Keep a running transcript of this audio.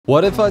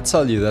What if I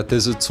tell you that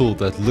there's a tool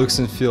that looks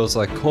and feels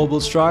like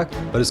Cobalt Strike,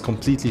 but is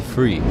completely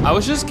free? I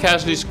was just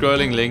casually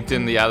scrolling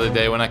LinkedIn the other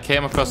day when I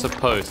came across a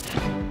post.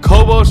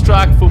 Cobalt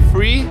Strike for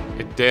free?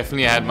 It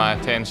definitely had my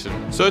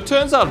attention. So it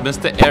turns out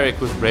Mr.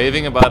 Eric was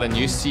raving about a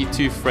new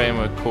C2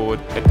 framework called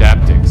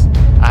Adaptix.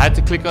 I had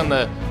to click on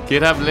the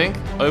GitHub link,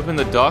 open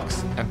the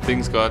docs, and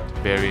things got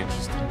very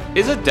interesting.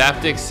 Is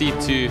Adaptix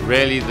C2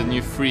 really the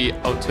new free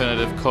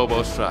alternative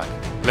Cobalt Strike?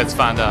 Let's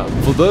find out.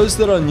 For those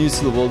that are new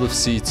to the world of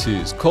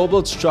C2s,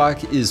 Cobalt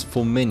Strike is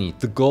for many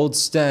the gold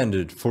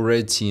standard for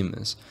red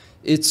teamers.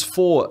 It's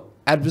for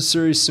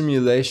adversary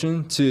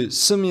simulation to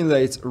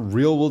simulate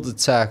real-world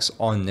attacks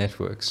on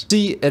networks.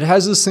 See, it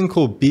has this thing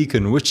called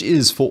Beacon, which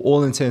is for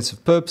all intents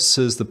and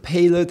purposes the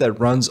payload that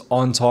runs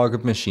on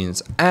target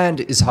machines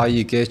and is how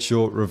you get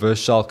your reverse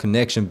shell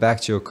connection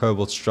back to your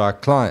Cobalt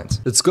Strike client.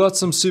 It's got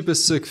some super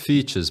sick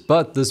features,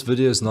 but this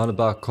video is not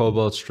about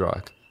Cobalt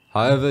Strike.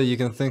 However, you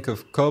can think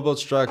of Cobalt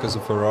Strike as a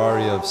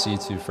Ferrari of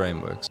C2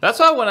 frameworks. That's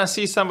why when I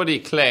see somebody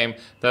claim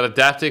that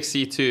Adaptix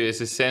C2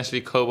 is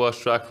essentially Cobalt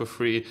Strike for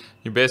free,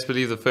 you best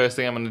believe the first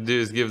thing I'm going to do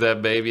is give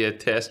that baby a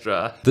test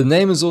drive. The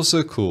name is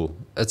also cool.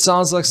 It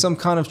sounds like some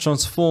kind of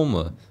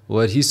transformer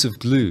or adhesive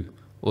glue,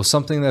 or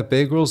something that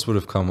Bear Grylls would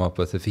have come up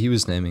with if he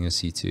was naming a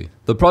C2.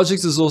 The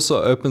project is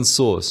also open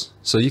source,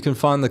 so you can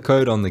find the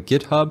code on the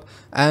GitHub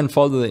and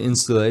follow the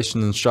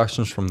installation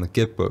instructions from the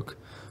Git book.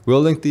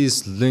 We'll link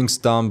these links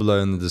down below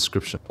in the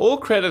description. All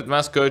credit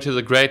must go to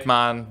the great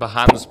man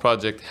behind this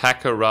project,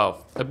 Hacker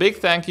Ralph. A big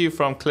thank you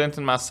from Clint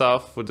and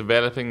myself for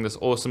developing this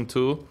awesome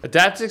tool.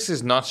 Adaptix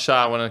is not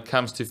shy when it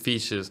comes to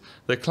features.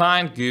 The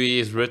client GUI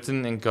is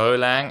written in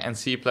Golang and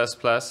C++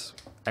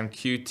 and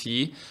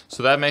Qt,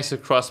 so that makes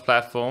it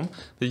cross-platform.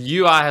 The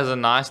UI has a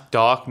nice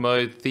dark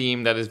mode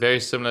theme that is very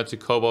similar to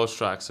Cobalt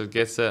Strike, so it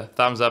gets a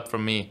thumbs up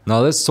from me. Now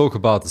let's talk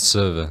about the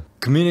server.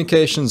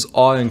 Communications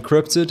are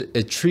encrypted.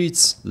 It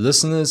treats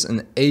listeners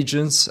and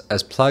agents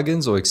as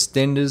plugins or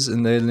extenders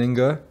in their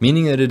lingo,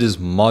 meaning that it is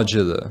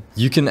modular.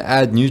 You can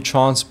add new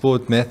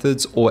transport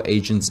methods or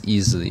agents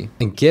easily.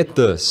 And get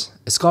this,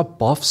 it's got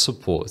BOF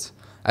support,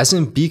 as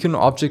in beacon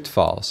object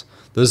files.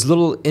 Those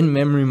little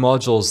in-memory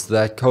modules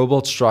that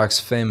Cobalt Strike's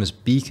famous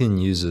Beacon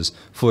uses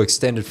for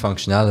extended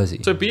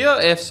functionality. So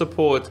BOF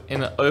support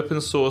in an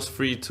open source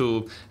free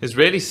tool is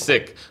really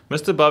sick.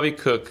 Mr. Bobby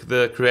Cook,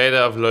 the creator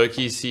of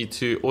Loki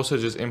C2, also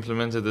just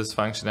implemented this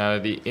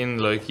functionality in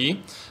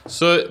Loki.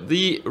 So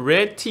the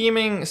red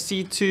teaming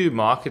C2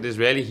 market is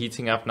really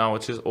heating up now,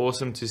 which is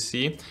awesome to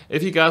see.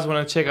 If you guys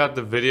want to check out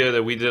the video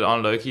that we did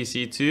on Loki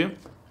C2,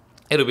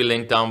 it'll be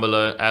linked down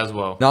below as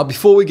well. Now,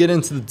 before we get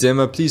into the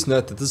demo, please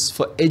note that this is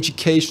for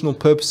educational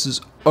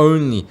purposes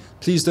only.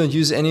 Please don't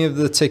use any of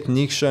the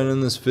techniques shown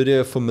in this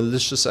video for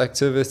malicious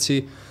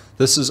activity.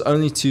 This is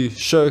only to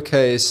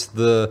showcase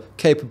the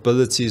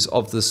capabilities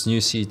of this new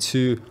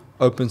C2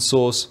 open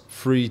source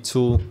free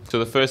tool. So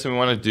the first thing we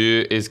want to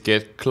do is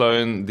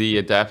clone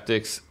the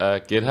Adaptix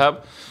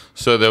GitHub.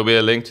 So there'll be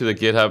a link to the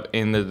GitHub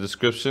in the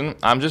description.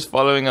 I'm just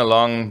following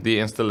along the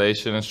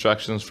installation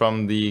instructions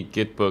from the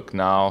Git book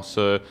now.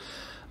 So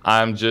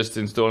I'm just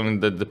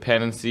installing the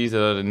dependencies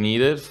that are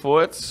needed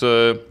for it.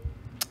 So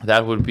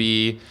that would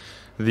be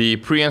the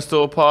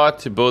pre-install part.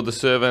 To build the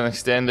server and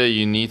extender,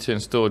 you need to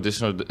install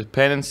additional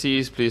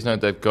dependencies. Please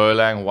note that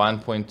Golang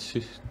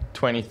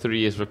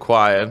 1.23 is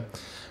required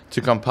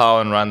to compile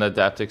and run the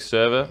Adaptix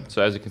server.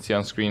 So as you can see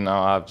on screen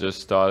now, I've just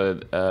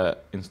started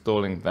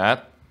installing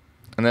that.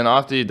 And then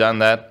after you've done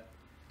that,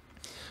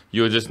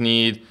 you'll just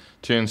need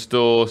to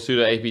install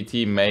sudo apt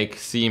make,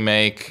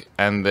 cmake,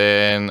 and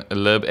then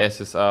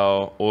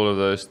libssl, all of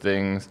those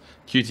things,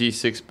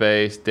 qt6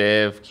 base,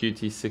 dev,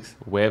 qt6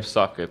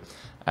 WebSocket,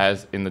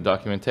 as in the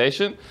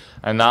documentation.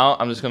 And now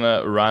I'm just going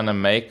to run a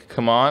make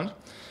command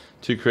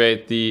to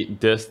create the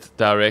dist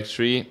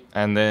directory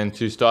and then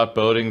to start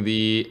building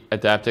the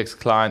Adaptix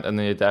client and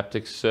the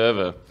Adaptix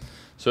server.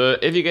 So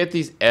if you get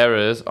these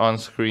errors on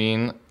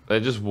screen, they're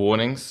just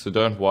warnings, so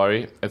don't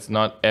worry. It's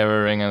not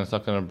erroring and it's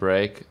not going to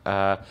break.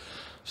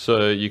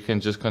 So you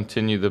can just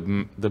continue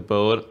the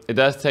build. It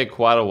does take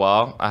quite a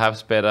while. I have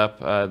sped up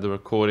the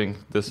recording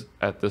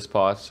at this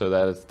part so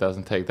that it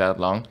doesn't take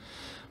that long.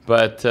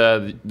 But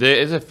there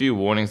is a few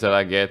warnings that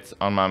I get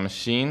on my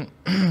machine,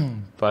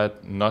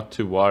 but not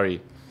to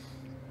worry.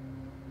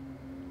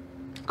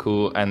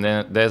 Cool, and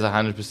then there's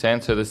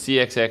 100%. So the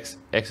CXX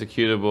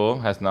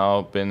executable has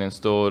now been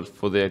installed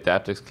for the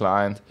Adaptix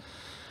client.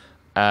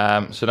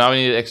 So now we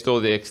need to install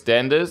the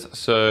extenders.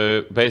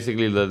 So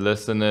basically the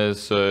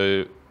listeners,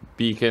 so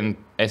Beacon,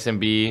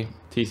 SMB,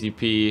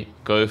 TCP,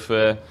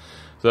 Gopher,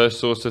 those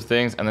sorts of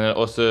things. And then it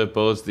also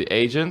builds the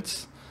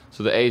agents.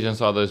 So the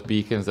agents are those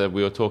beacons that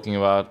we were talking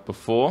about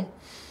before.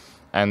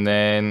 And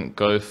then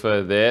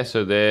Gopher there.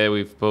 So there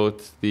we've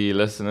built the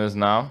listeners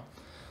now.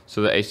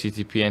 So the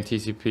HTTP and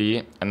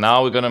TCP. And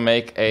now we're going to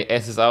make a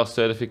SSL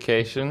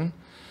certification.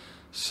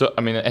 So,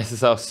 I mean, an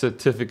SSL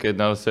certificate,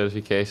 not a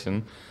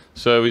certification.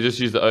 So we just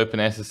use the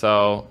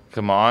OpenSSL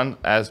command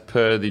as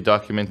per the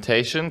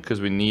documentation, because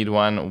we need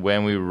one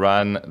when we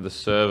run the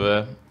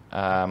server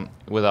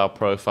with our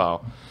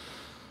profile.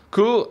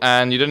 Cool,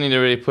 and you don't need to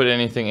really put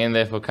anything in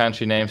there for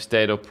country name,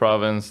 state or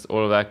province,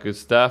 all of that good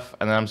stuff.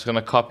 And then I'm just going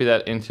to copy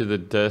that into the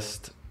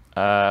dist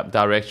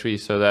directory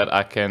so that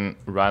I can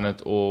run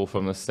it all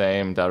from the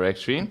same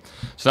directory.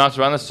 So now to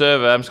run the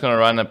server, I'm just going to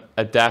run a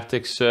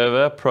Adaptix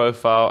server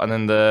profile and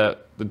then the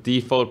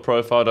default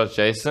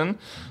profile.json.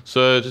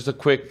 So just a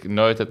quick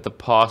note that the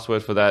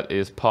password for that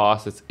is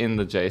pass. It's in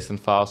the JSON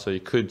file, so you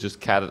could just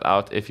cat it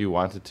out if you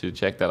wanted to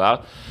check that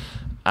out.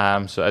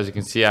 So as you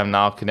can see, I'm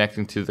now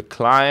connecting to the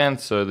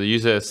client. So the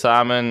user is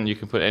Simon. You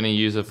can put any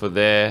user for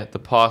there. The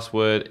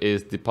password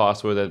is the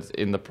password that's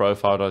in the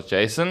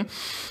profile.json.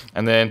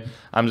 And then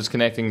I'm just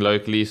connecting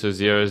locally, so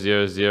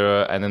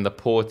 000, and then the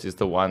port is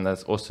the one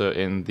that's also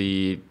in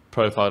the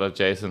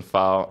profile.json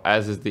file,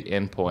 as is the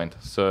endpoint.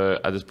 So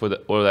I just put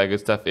all of that good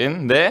stuff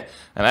in there.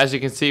 And as you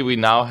can see, we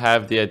now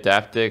have the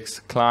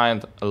Adaptix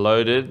client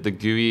loaded. The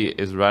GUI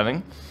is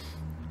running.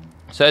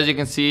 So as you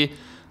can see,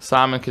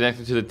 Simon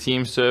connected to the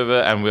team server,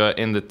 and we are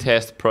in the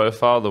test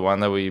profile, the one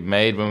that we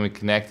made when we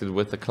connected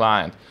with the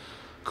client.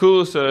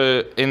 Cool,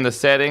 so in the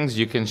settings,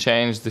 you can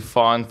change the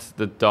font,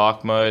 the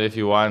dark mode if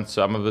you want.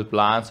 So I'm a bit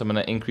blind, so I'm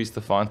going to increase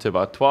the font to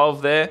about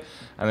 12 there,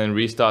 and then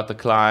restart the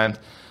client.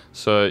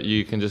 So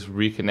you can just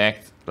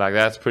reconnect like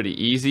that. It's pretty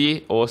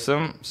easy.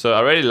 Awesome. So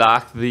I really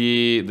like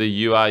the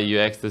UI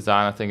UX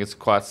design. I think it's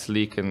quite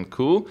sleek and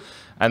cool.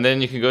 And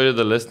then you can go to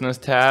the listeners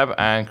tab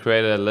and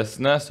create a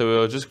listener. So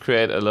we'll just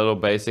create a little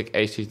basic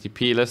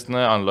HTTP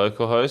listener on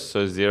localhost,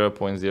 so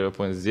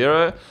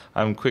 0.0.0.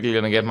 I'm quickly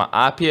going to get my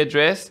IP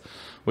address,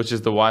 which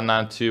is the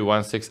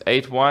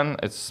 192.168.1.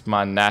 It's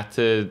my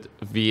natted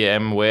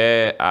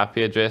VMware IP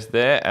address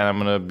there, and I'm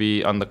going to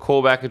be on the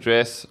callback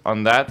address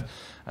on that.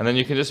 And then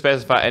you can just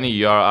specify any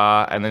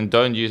URL, and then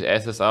don't use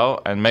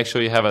SSL, and make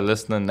sure you have a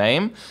listener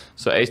name.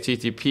 So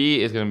HTTP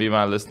is going to be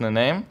my listener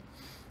name.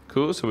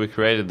 Cool, so we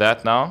created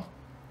that now.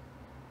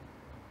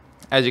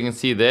 As you can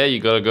see there, you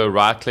got to go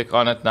right click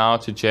on it now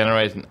to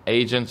generate an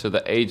agent. So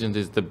the agent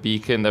is the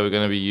beacon that we're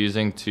going to be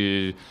using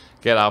to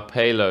get our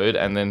payload,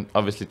 and then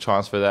obviously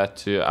transfer that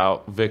to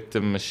our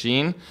victim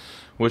machine,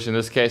 which in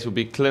this case will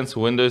be Clint's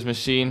Windows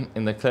machine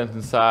in the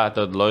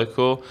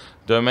clintonside.local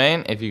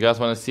domain. If you guys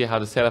want to see how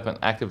to set up an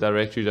Active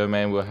Directory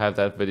domain, we'll have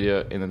that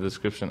video in the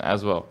description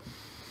as well.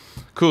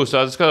 Cool, so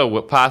I just got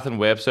a Python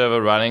web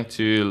server running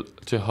to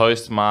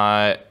host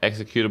my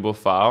executable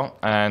file,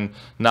 and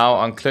now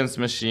on Clint's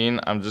machine,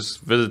 I'm just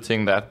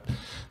visiting that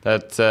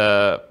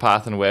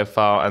Python web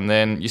file, and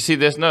then you see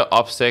there's no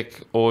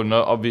OPSEC or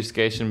no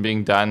obfuscation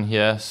being done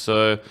here.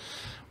 So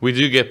we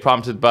do get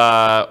prompted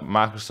by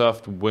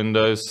Microsoft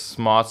Windows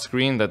Smart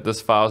Screen that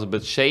this file is a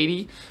bit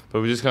shady,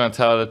 but we're just going to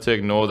tell it to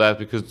ignore that,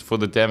 because for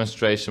the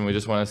demonstration we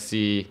just want to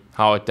see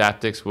how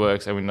Adaptix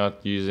works, and we're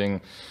not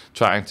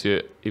trying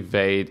to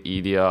evade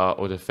EDR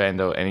or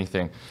Defender or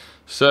anything.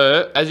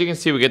 So as you can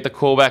see, we get the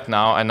callback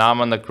now, and now I'm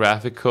on the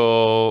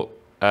graphical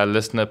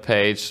listener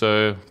page,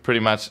 so pretty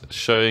much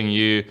showing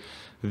you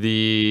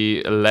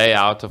the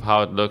layout of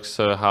how it looks,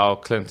 so how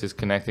Clint is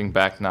connecting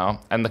back now.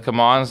 And the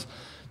commands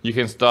you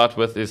can start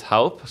with is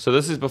help. So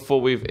this is before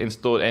we've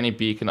installed any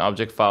beacon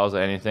object files or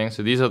anything.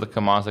 So these are the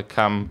commands that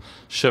come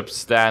shipped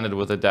standard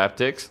with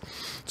Adaptix.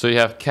 So you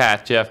have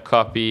cat, you have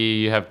copy,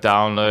 you have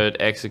download,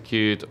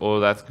 execute, all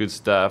that good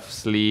stuff,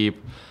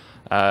 sleep,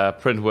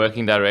 print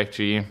working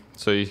directory.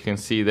 So you can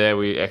see there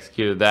we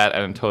executed that,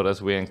 and it told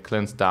us we're in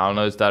Clint's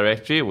downloads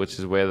directory, which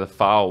is where the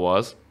file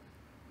was.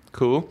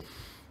 Cool.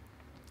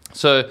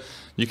 So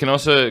you can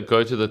also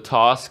go to the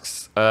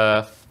tasks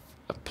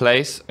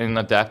place in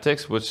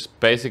Adaptix, which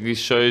basically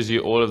shows you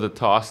all of the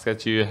tasks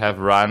that you have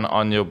run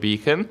on your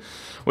beacon,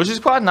 which is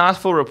quite nice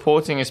for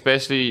reporting.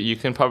 Especially you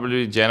can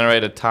probably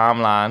generate a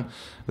timeline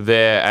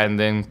there and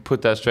then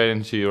put that straight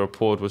into your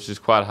report, which is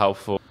quite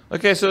helpful.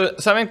 Okay, so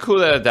something cool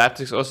that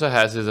Adaptix also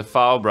has is a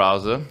file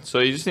browser. So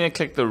you just need to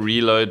click the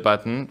reload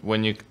button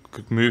when you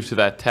move to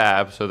that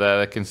tab so that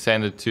I can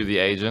send it to the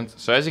agent.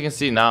 So as you can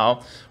see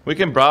now, we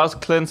can browse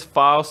Clint's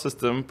file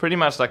system pretty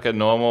much like a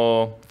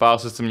normal file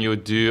system you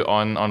would do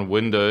on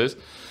Windows.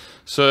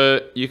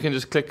 So you can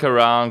just click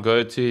around,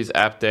 go to his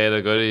app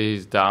data, go to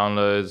his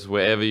downloads,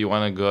 wherever you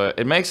want to go.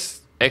 It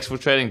makes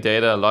exfiltrating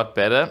data a lot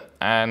better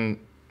and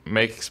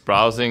makes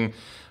browsing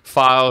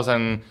files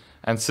and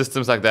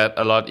systems like that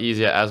a lot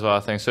easier as well, I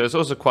think. So it's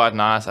also quite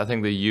nice. I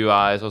think the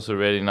UI is also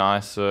really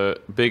nice. So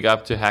big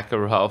up to Hacker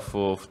Ralph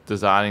for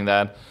designing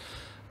that.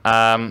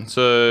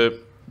 So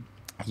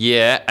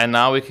yeah, and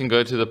now we can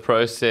go to the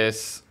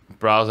process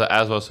browser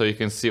as well, so you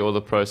can see all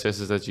the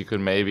processes that you could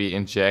maybe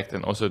inject.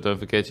 And also don't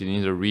forget, you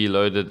need to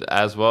reload it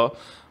as well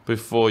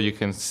before you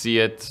can see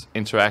it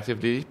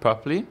interactively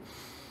properly.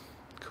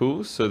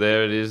 Cool, so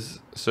there it is.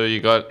 So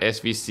you got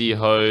SVC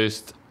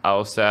host,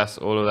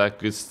 LSAS, all of that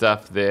good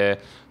stuff there.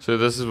 So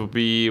this will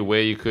be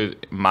where you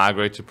could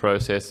migrate to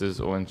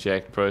processes or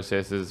inject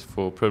processes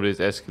for privilege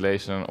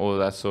escalation and all of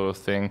that sort of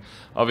thing.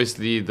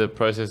 Obviously the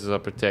processes are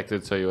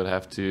protected, so you would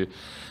have to,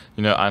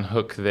 you know,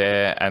 unhook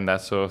there and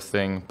that sort of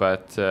thing,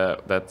 but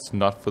that's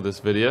not for this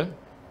video.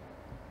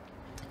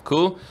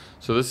 Cool,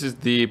 so this is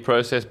the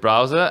process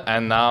browser,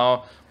 and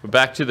now we're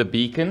back to the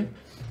beacon.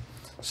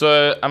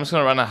 So I'm just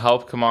going to run a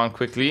help command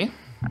quickly.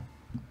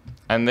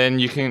 And then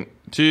you can,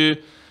 to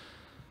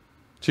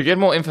get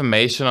more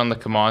information on the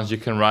commands, you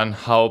can run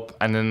help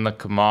and then the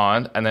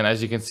command. And then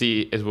as you can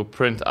see, it will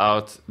print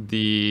out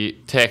the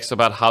text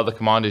about how the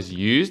command is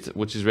used,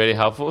 which is really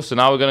helpful. So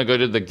now we're going to go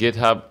to the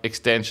GitHub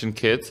extension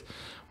kit,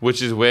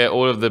 which is where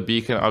all of the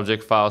beacon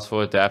object files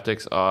for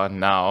Adaptix are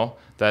now,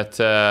 that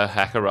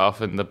Hacker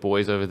Ralph and the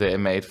boys over there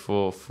made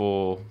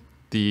for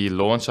the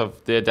launch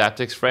of the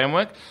Adaptix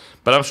framework.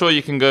 But I'm sure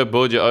you can go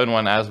build your own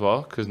one as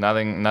well, because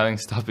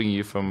nothing's stopping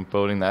you from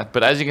building that.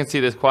 But as you can see,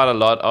 there's quite a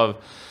lot of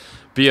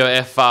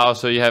BOF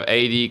files. So you have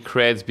AD,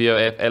 creds,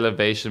 BOF,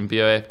 elevation,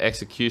 BOF,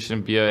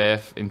 execution,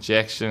 BOF,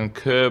 injection,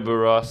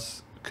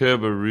 Kerberos,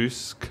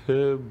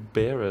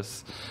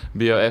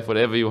 BOF,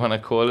 whatever you want to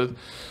call it.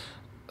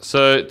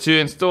 So to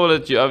install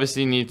it, you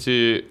obviously need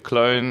to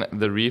clone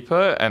the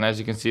repo. And as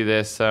you can see,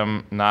 there's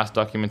some nice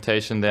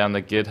documentation there on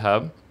the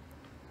GitHub.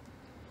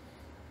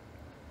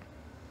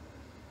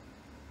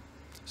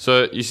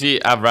 So you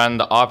see I've run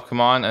the arp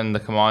command and the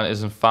command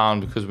isn't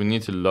found because we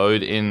need to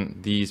load in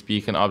these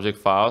beacon object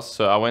files.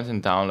 So I went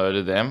and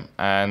downloaded them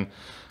and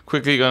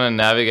quickly going to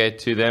navigate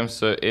to them.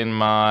 So in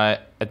my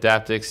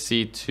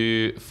Adaptix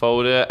C2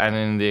 folder and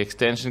in the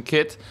extension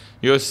kit,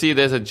 you'll see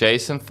there's a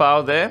JSON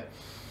file there.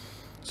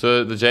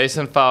 So the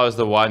JSON file is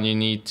the one you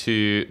need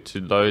to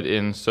load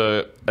in.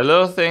 So a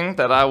little thing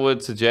that I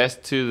would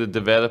suggest to the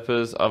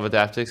developers of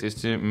Adaptix is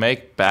to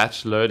make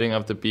batch loading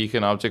of the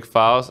beacon object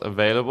files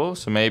available.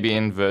 So maybe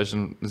in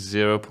version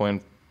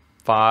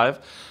 0.5,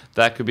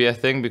 that could be a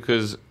thing,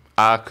 because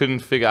I couldn't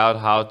figure out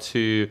how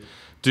to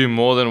do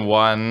more than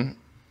one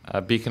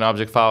beacon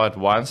object file at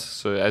once.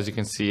 So as you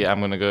can see, I'm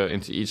going to go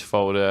into each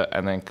folder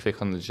and then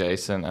click on the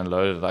JSON and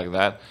load it like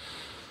that.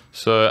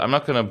 So I'm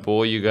not going to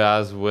bore you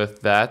guys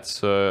with that,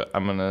 so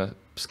I'm going to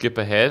skip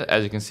ahead.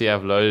 As you can see,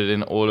 I've loaded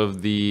in all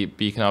of the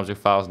beacon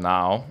object files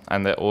now,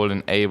 and they're all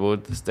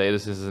enabled. The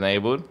status is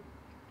enabled.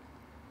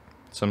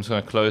 So I'm just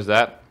going to close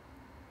that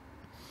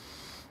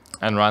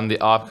and run the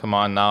arp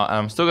command now. And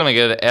I'm still going to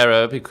get an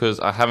error because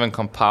I haven't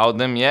compiled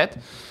them yet.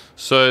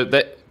 So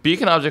the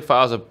beacon object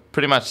files are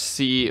pretty much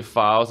C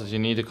files that you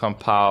need to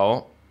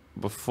compile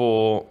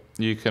before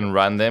you can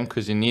run them,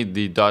 because you need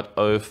the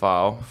 .o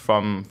file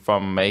from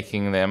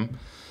making them.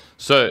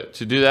 So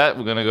to do that,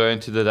 we're going to go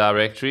into the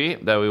directory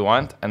that we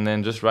want and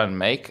then just run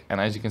make.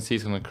 And as you can see,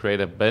 it's going to create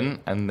a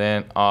bin and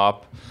then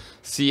arp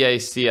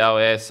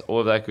cacls,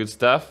 all that good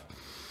stuff.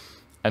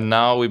 And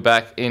now we're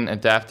back in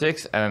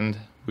Adaptix and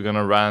we're going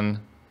to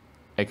run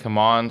a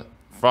command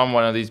from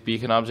one of these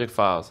beacon object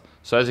files.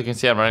 So as you can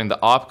see, I'm running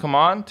the arp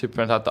command to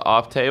print out the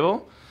arp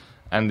table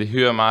and the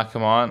whoami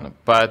command,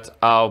 but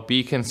our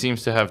beacon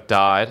seems to have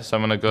died. So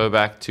I'm going to go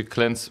back to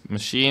Clint's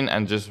machine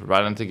and just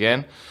run it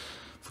again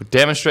for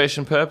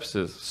demonstration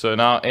purposes. So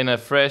now in a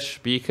fresh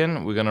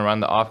beacon, we're going to run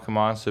the arp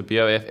command. So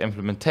BOF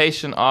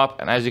implementation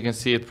arp, and as you can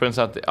see, it prints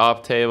out the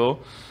arp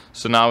table.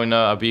 So now we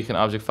know our beacon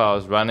object file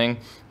is running.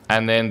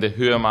 And then the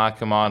whoami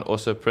command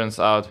also prints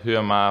out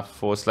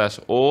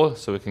whoami/all,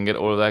 so we can get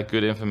all of that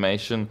good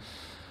information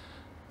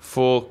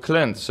for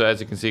Clint. So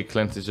as you can see,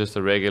 Clint is just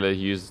a regular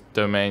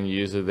domain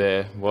user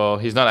there. Well,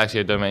 he's not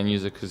actually a domain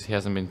user because he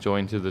hasn't been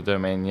joined to the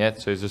domain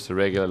yet, so he's just a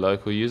regular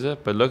local user.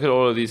 But look at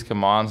all of these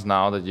commands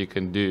now that you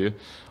can do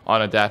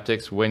on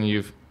Adaptix when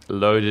you've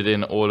loaded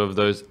in all of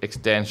those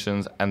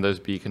extensions and those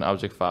beacon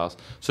object files.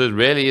 So it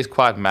really is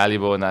quite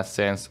malleable in that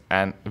sense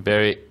and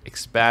very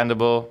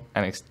expandable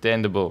and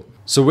extendable.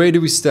 So where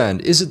do we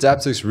stand? Is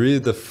Adaptix really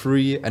the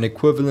free and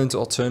equivalent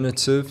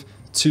alternative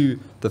to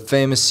the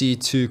famous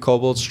C2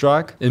 Cobalt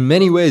Strike? In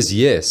many ways,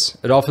 yes.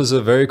 It offers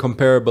a very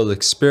comparable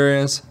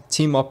experience,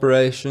 team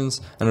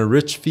operations, and a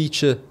rich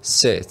feature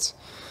set,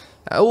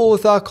 all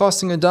without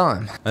costing a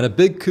dime. And a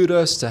big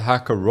kudos to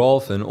Hacker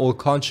Ralph and all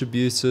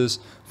contributors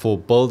for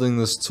building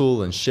this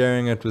tool and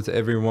sharing it with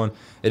everyone.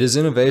 It is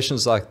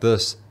innovations like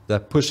this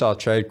that push our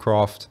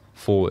tradecraft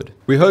forward.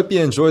 We hope you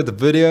enjoyed the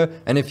video,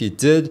 and if you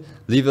did,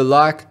 leave a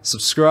like,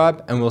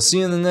 subscribe, and we'll see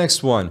you in the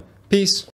next one. Peace.